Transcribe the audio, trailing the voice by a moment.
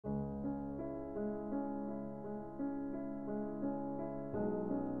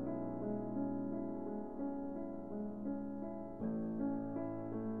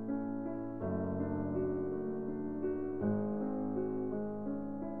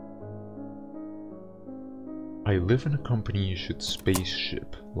I live in a company-issued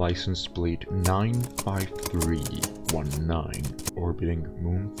spaceship, license plate 95319, orbiting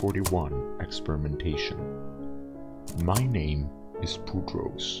Moon 41 experimentation. My name is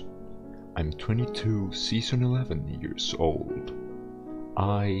Pudros. I'm 22, season 11 years old.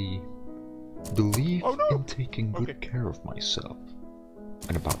 I believe in taking good care of myself,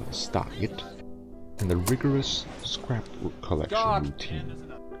 and a balanced diet, and a rigorous scrapbook collection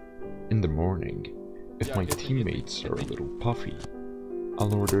routine. In the morning, if my teammates are a little puffy,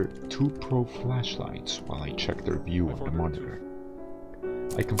 I'll order 2 pro flashlights while I check their view on the monitor.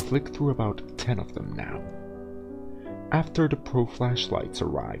 I can flick through about 10 of them now. After the pro flashlights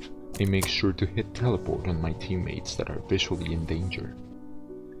arrive, I make sure to hit teleport on my teammates that are visually in danger.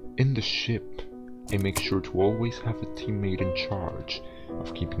 In the ship, I make sure to always have a teammate in charge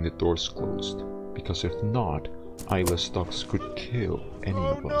of keeping the doors closed, because if not, eyeless dogs could kill any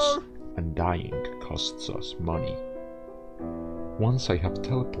of us, and dying costs us money. Once I have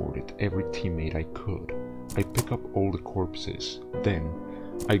teleported every teammate I could, I pick up all the corpses, then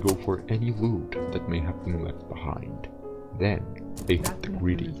I go for any loot that may have been left behind. Then I hit the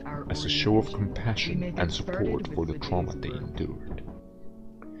greedy as a show of compassion and support for the trauma they endured.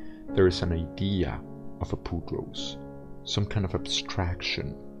 There is an idea of a Pudros, some kind of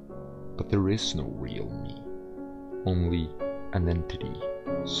abstraction, but there is no real me, only an entity,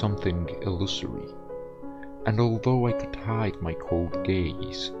 something illusory. And although I could hide my cold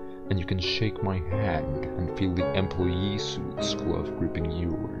gaze, and you can shake my hand and feel the employee suit's glove gripping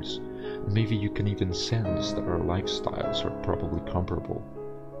yours, and maybe you can even sense that our lifestyles are probably comparable,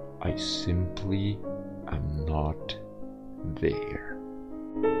 I simply am not there.